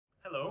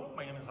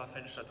is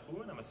Raphael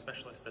Chatroux and I'm a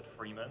specialist at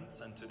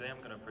Freeman's, and today I'm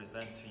going to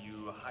present to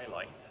you a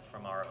highlight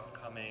from our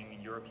upcoming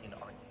European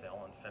art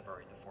sale on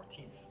February the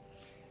 14th.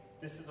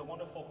 This is a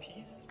wonderful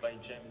piece by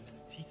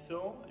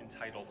Tissot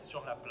entitled Sur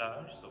la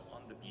Plage, so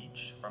on the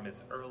beach, from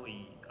his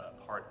early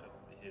part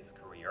of his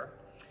career.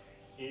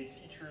 It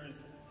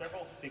features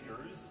several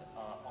figures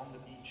on the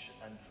beach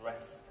and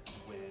dressed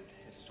with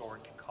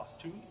historic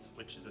costumes,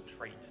 which is a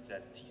trait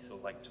that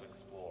Tissot liked to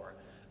explore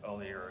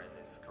earlier in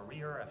his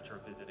career after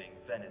visiting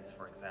Venice,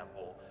 for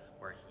example,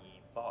 where he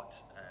bought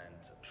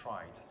and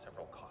tried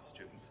several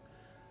costumes.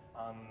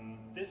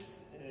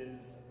 This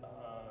is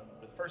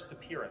the first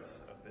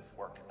appearance of this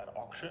work at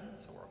auction,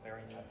 so we're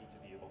very happy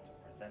to be able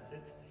to present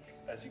it.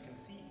 As you can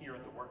see here,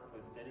 the work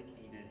was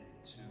dedicated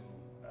to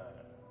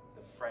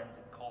the friend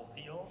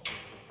Colville,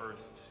 which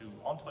refers to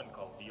Antoine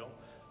Colville,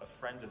 a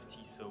friend of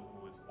Tissot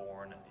who was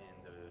born in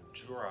the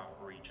Jura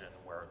region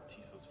where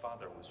Tissot's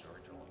father was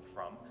originally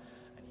from,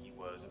 and he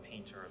was a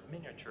painter of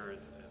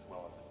miniatures as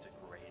well as a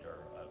decorator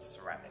of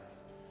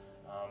ceramics.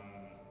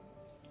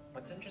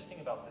 What's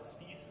interesting about this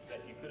piece is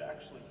that you could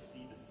actually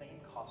see the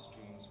same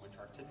costumes, which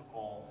are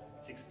typical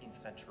 16th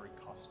century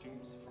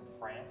costumes from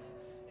France,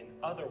 in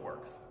other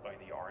works by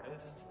the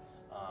artist,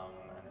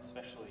 and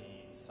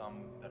especially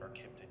some that are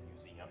kept in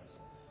museums.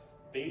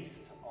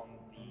 Based on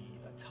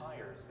the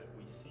attires that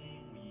we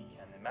see, we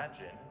can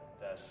imagine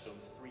that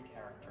those three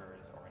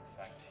characters are in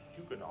fact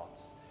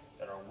Huguenots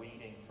that are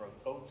waiting for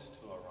a boat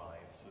to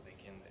arrive so they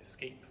can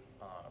escape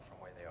from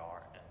where they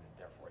are and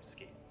therefore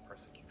escape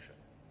persecution.